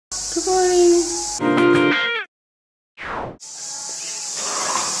Good morning.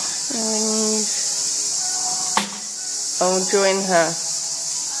 I'll join her.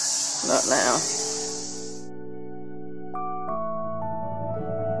 Not now.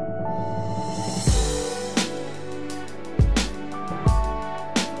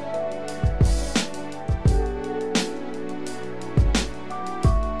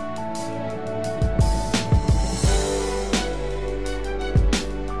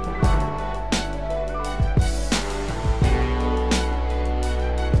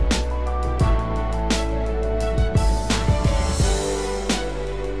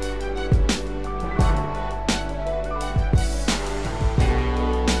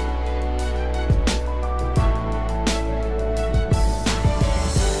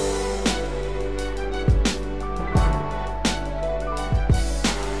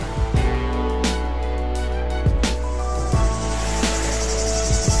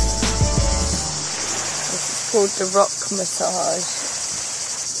 Called the rock massage.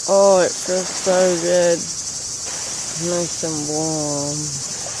 Oh, it feels so good. Nice and warm.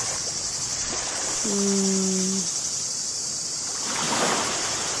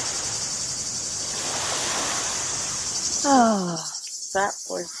 Ah, that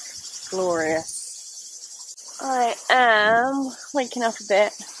was glorious. I am waking up a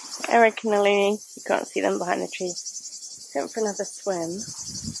bit. Eric and Eleni, you can't see them behind the tree, going for another swim.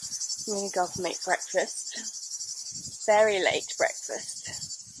 I'm gonna go up and make breakfast. Very late breakfast.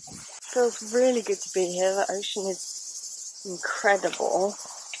 Feels really good to be here. The ocean is incredible.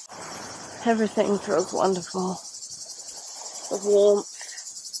 Everything feels wonderful. The warmth.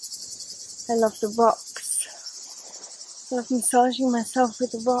 I love the rocks. I love massaging myself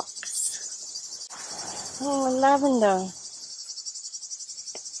with the rocks. Oh, lavender.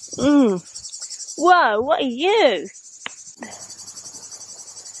 Whoa, what are you?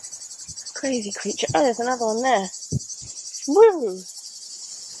 Crazy creature. Oh, there's another one there. Woo!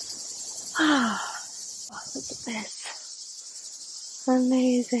 Oh, look at this.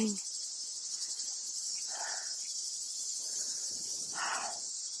 Amazing.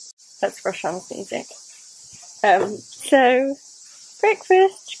 Let's brush on with music. So,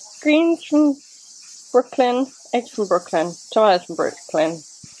 breakfast. Greens from Brooklyn, eggs from Brooklyn, tomatoes from Brooklyn,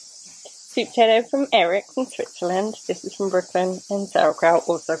 sweet potato from Eric from Switzerland. This is from Brooklyn, and sauerkraut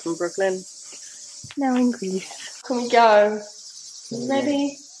also from Brooklyn. Now in Greece. Can we go?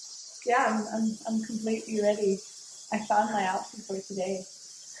 Ready? Yeah, I'm completely ready. I found my outfit for today.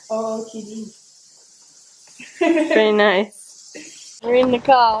 Oh, kitty. Very nice. We're in the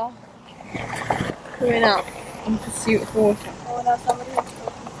car. Going up in pursuit of water. Oh, now somebody has to.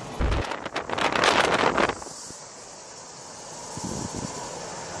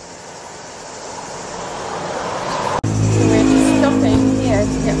 So we're just stopping here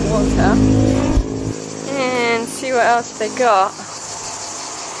to get water. And see what else they got.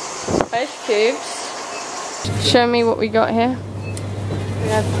 Ice cubes. Show me what we got here. We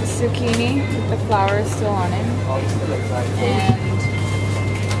have zucchini with the flowers still on it. And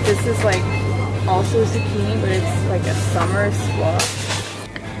this is like also zucchini, but it's like a summer squash.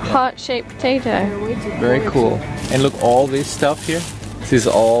 Heart-shaped potato. Very cool. And look, all this stuff here, this is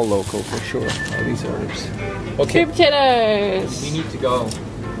all local for sure. All these herbs. Okay. Sweet potatoes. We need to go.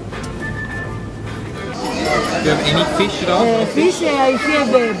 Do you have any fish at all? Fish, I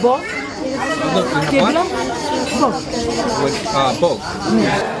have both. Look, you have what? With both.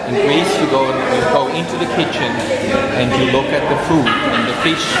 In Greece, you go into the kitchen and you look at the food and the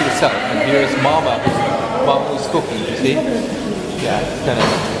fish yourself. And here is Mama who's cooking. You see? Yeah, it's kind of.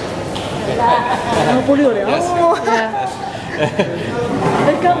 Yes.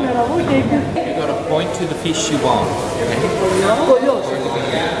 You gotta point to the fish you want. Okay?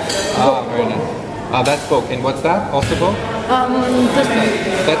 Ah, very nice. Ah, that's both. And what's that? Also both?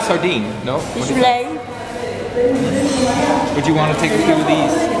 That's sardine, no? Would you want to take a few of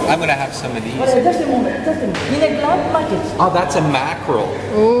these? I'm gonna have some of these. Oh, that's a mackerel.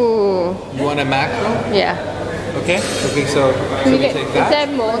 Ooh. You want a mackerel? Yeah. Okay. Okay, so we take that. Is there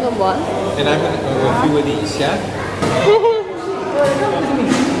more than one? And I'm gonna go a few of these, yeah?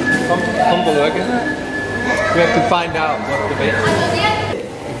 Come below again. We have to find out what the bait is.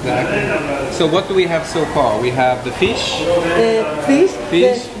 Exactly. So what do we have so far? We have the fish.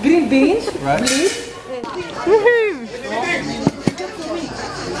 Fish. Green beans. Right. Woohoo!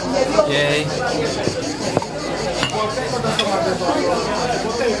 Yay.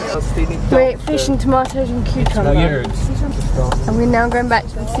 We're fish and tomatoes and cucumber. And we're now going back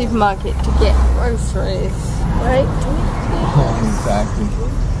to the supermarket to get groceries. Right? Oh, exactly.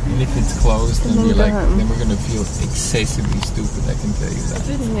 And if it's closed, then you're like, then we're gonna feel excessively stupid. I can tell you that. If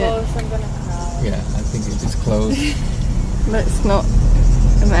it's closed, I'm gonna cry. Yeah, I think if it's closed, Let's not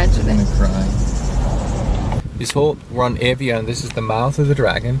imagine I'm it. gonna cry. This whole run area, and this is the mouth of the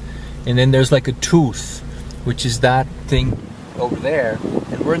dragon, and then there's like a tooth, which is that thing over there,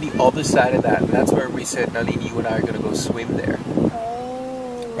 and we're on the other side of that, and that's where we said, Nalini, you and I are gonna go swim there.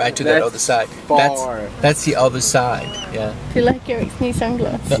 Right to that other side. That's the other side. Yeah. I feel like Eric's new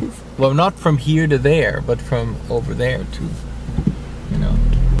sunglasses. No, well, not from here to there, but from over there to, you know.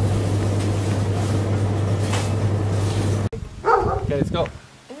 Okay, let's go.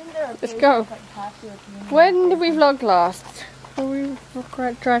 Let's go. When did we vlog last? Were we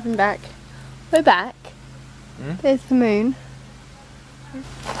driving back? We're back. There's the moon.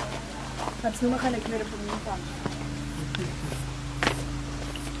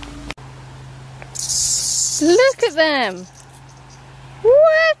 Look at them!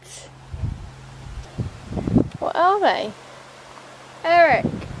 What? What are they? Eric!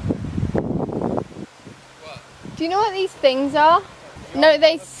 What? Do you know what these things are? No,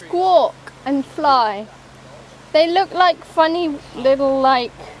 they squawk and fly. They look like funny little,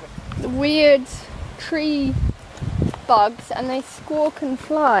 like, weird tree bugs, and they squawk and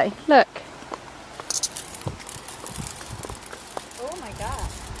fly. Look. Oh my god.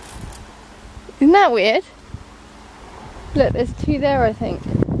 Isn't that weird? Look, there's two there, I think.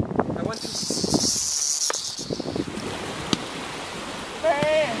 I want to.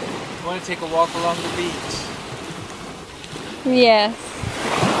 You want to take a walk along the beach? Yes.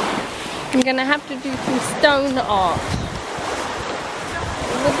 I'm gonna have to do some stone art.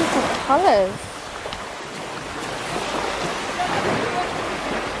 Look at the colours.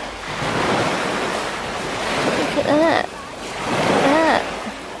 Look at that. Look at that.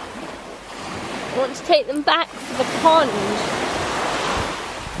 I want to take them back to the pond.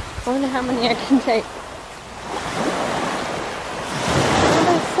 I wonder how many I can take. Oh,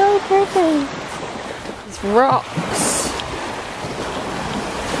 they're so pretty. These rocks.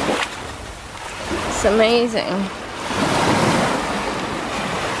 It's amazing.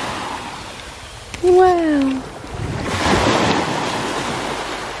 Wow.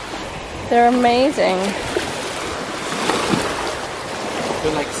 They're amazing.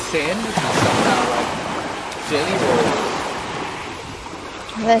 They're like sand and somehow like jelly rolls.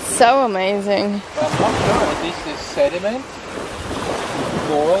 They're so amazing. But I'm not sure. Is this sediment?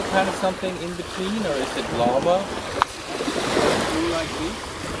 Coral kind of something in between, or is it lava? Do you like these?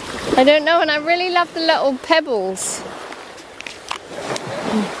 I don't know, and I really love the little pebbles.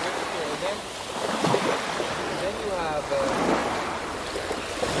 Then you have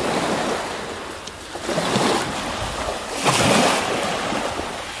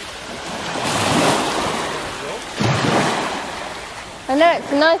I know,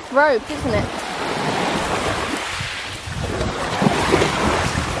 it's a nice rope, isn't it?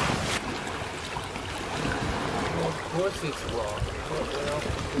 of course it's rock.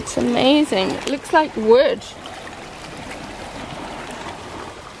 It's amazing. It looks like wood.